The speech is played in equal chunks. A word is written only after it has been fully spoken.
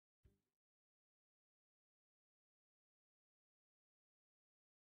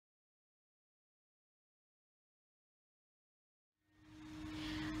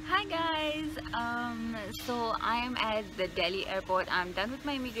So I am at the Delhi airport. I'm done with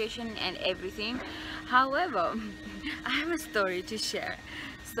my immigration and everything. However, I have a story to share.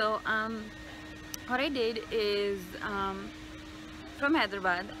 So what I did is from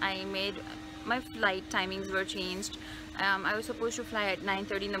Hyderabad, I made my flight timings were changed. I was supposed to fly at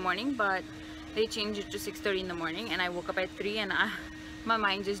 9:30 in the morning, but they changed it to 6:30 in the morning, and I woke up at 3, and my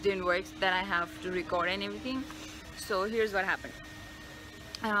mind just didn't work that I have to record and everything. So here's what happened.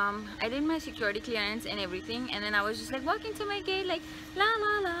 I did my security clearance and everything, and then I was just like walking to my gate like la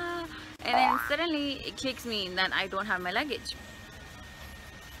la la, and then suddenly it clicks me that I don't have my luggage,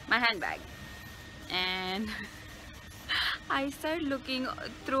 my handbag, and I started looking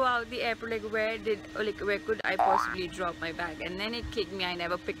throughout the airport like where could I possibly drop my bag, and then it clicked me I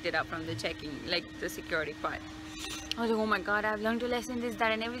never picked it up from the checking, like the security part. I was like, oh my god, I've learned to lesson this,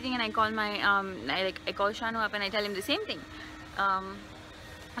 that and everything, and I call my I call Shanu up and I tell him the same thing.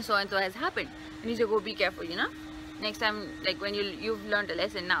 So and so has happened, and he's like, oh, be careful, you know, next time, like when you've learned a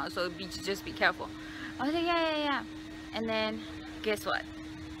lesson now, so just be careful. I was like, yeah. And then guess what,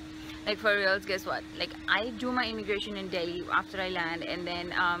 like for reals, guess what, like I do my immigration in Delhi after I land, and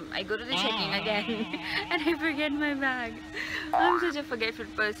then I go to the checking again and I forget my bag. I'm such a forgetful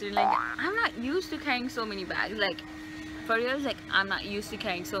person. Like I'm not used to carrying so many bags, like for reals, like I'm not used to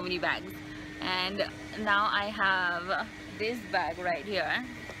carrying so many bags. And now I have this bag right here.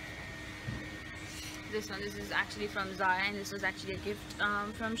 This is actually from Zara, and this was actually a gift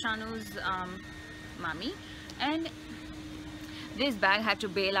from Shanu's mommy. And this bag had to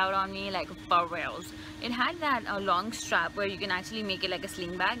bail out on me like for reals. It had that long strap where you can actually make it like a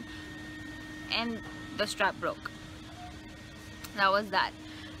sling bag, and the strap broke. That was that.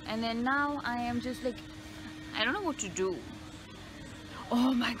 And then now I am just like, I don't know what to do.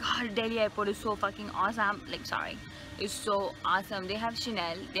 Oh my god, Delhi airport is so fucking awesome. Like, sorry, it's so awesome. They have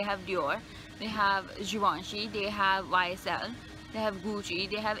Chanel, they have Dior, they have Givenchy, they have YSL, they have Gucci,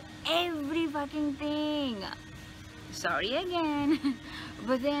 they have every fucking thing. Sorry again.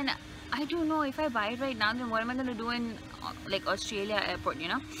 But then I don't know, if I buy it right now, then what am I gonna do in like Australia airport, you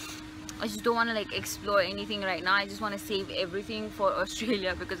know? I just don't want to like explore anything right now. I just want to save everything for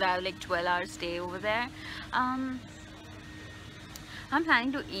Australia because I have like 12 hours stay over there. I'm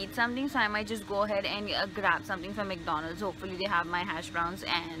planning to eat something, so I might just go ahead and grab something from McDonald's. Hopefully they have my hash browns,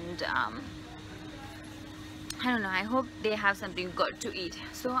 and I don't know, I hope they have something good to eat.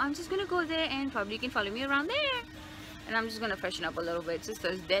 So I'm just gonna go there, and probably you can follow me around there. And I'm just gonna freshen up a little bit. It's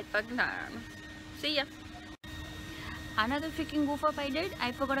just dead fucking time. See ya. Another freaking goof up I did.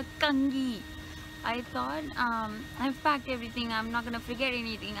 I forgot a kangi. I thought I've packed everything, I'm not gonna forget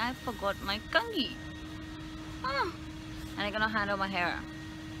anything. I forgot my kangi. And I'm gonna handle my hair.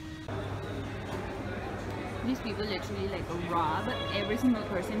 These people literally like rob every single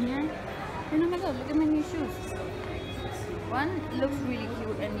person here. And oh my god, look at my new shoes. One looks really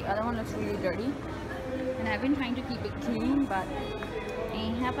cute and the other one looks really dirty. And I've been trying to keep it clean, but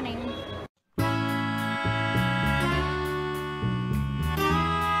ain't happening.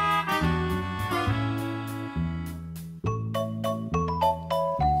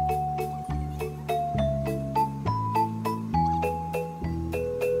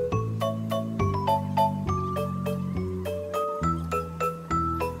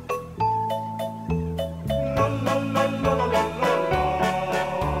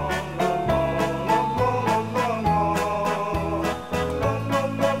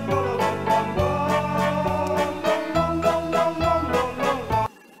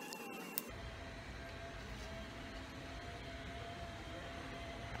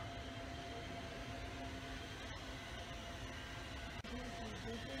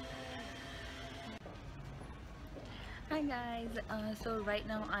 Hi guys, so right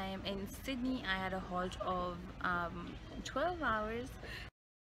now I am in Sydney. I had a halt of 12 hours.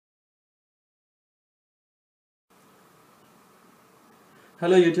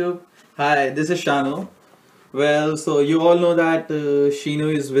 Hello YouTube. Hi, this is Shanu. Well, so you all know that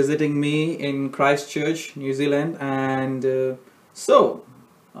Shinu is visiting me in Christchurch, New Zealand, and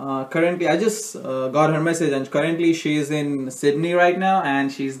currently I just got her message, and currently she is in Sydney right now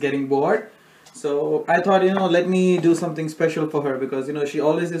and she's getting bored. So I thought, let me do something special for her, because she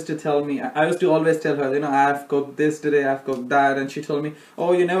always used to tell me, I used to always tell her, I've cooked this today, I've cooked that, and she told me,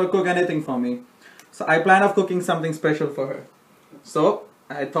 oh, you never cook anything for me. So I plan of cooking something special for her. So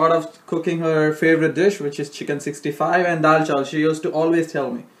I thought of cooking her favorite dish, which is chicken 65 and dal chawal. She used to always tell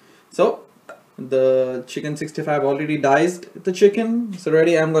me. So the chicken 65 already diced the chicken. So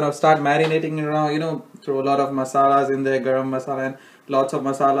ready, I'm gonna start marinating it around, throw a lot of masalas in there, garam masala and lots of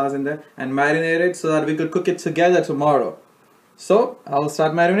masalas in there, and marinate it so that we could cook it together tomorrow. So I'll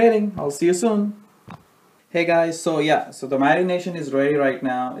start marinating. I'll see you soon. Hey guys, so yeah, so the marination is ready right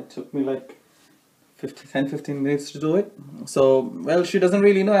now. It took me like 10-15 minutes to do it. So, well, she doesn't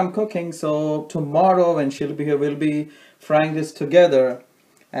really know I'm cooking. So tomorrow when she'll be here, we'll be frying this together.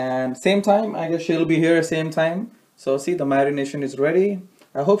 And same time, I guess she'll be here same time. So see, the marination is ready.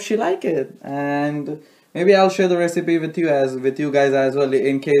 I hope she like it. And maybe I'll share the recipe with you guys as well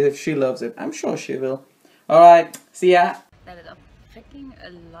in case if she loves it. I'm sure she will. Alright, see ya. That is affecting a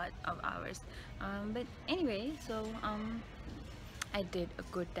lot of hours. But anyway, so I did a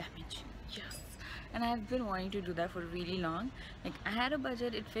good damage. Yes. And I've been wanting to do that for really long. Like, I had a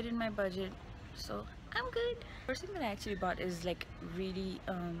budget, it fit in my budget, so I'm good. First thing that I actually bought is like really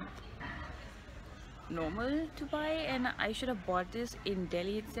normal to buy, and I should have bought this in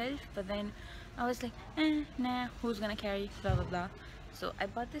Delhi itself, but then I was like, nah, who's gonna carry, blah blah blah. So I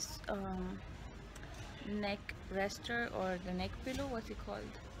bought this neck rester, or the neck pillow, what's it called?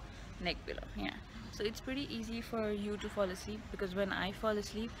 Neck pillow, yeah. So it's pretty easy for you to fall asleep, because when I fall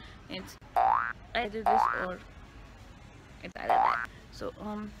asleep, it's either this or it's either that. So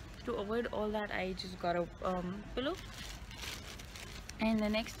to avoid all that, I just got a pillow. And the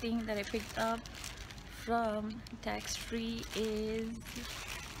next thing that I picked up from tax free is,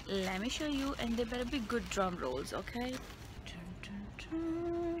 let me show you, and they better be good drum rolls, okay?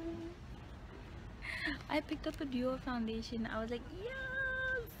 I picked up a duo foundation. I was like,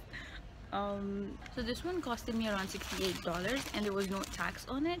 yes. So this one costed me around $68, and there was no tax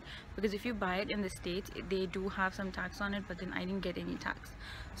on it, because if you buy it in the States, they do have some tax on it, but then I didn't get any tax.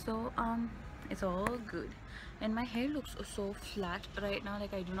 So it's all good. And my hair looks so flat right now.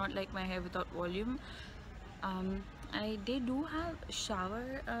 Like, I do not like my hair without volume. They do have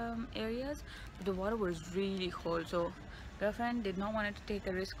shower areas, but the water was really cold, so girlfriend did not want to take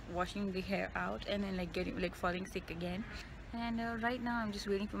a risk washing the hair out and then like falling sick again. And right now I'm just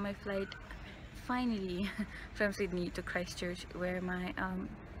waiting for my flight, finally, from Sydney to Christchurch, where my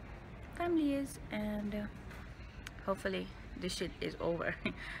family is, and hopefully this shit is over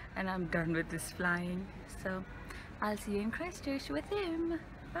and I'm done with this flying. So I'll see you in Christchurch with him.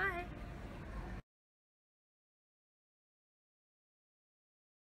 Bye.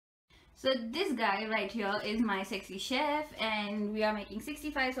 So this guy right here is my sexy chef, and we are making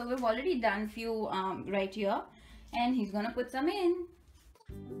 65. So we've already done few right here, and he's gonna put some in.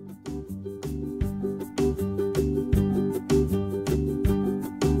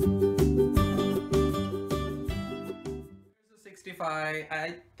 65,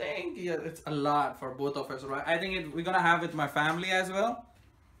 I think, yeah, it's a lot for both of us, right? I think we're gonna have it with my family as well.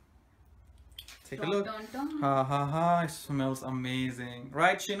 Take a look. Ha ha ha, it smells amazing.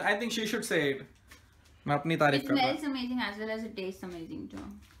 Right, Shin? I think she should say it. It smells amazing as well as it tastes amazing too.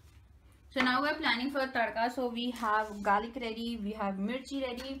 So now we're planning for tadka. So we have garlic ready, we have mirchi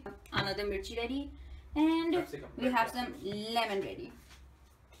ready, another mirchi ready, and we have some lemon ready.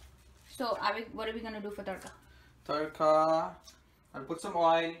 So what are we gonna do for tadka? Tadka, I'll put some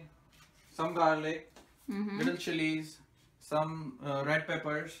oil, some garlic, little chilies, some red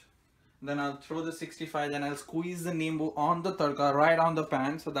peppers. Then I'll throw the 65, then I'll squeeze the nimbu on the tadka right on the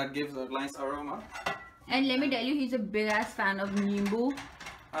pan, so that gives a nice aroma. And let me tell you, he's a big ass fan of nimbu.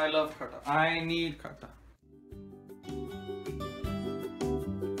 I love khatta. I need khatta.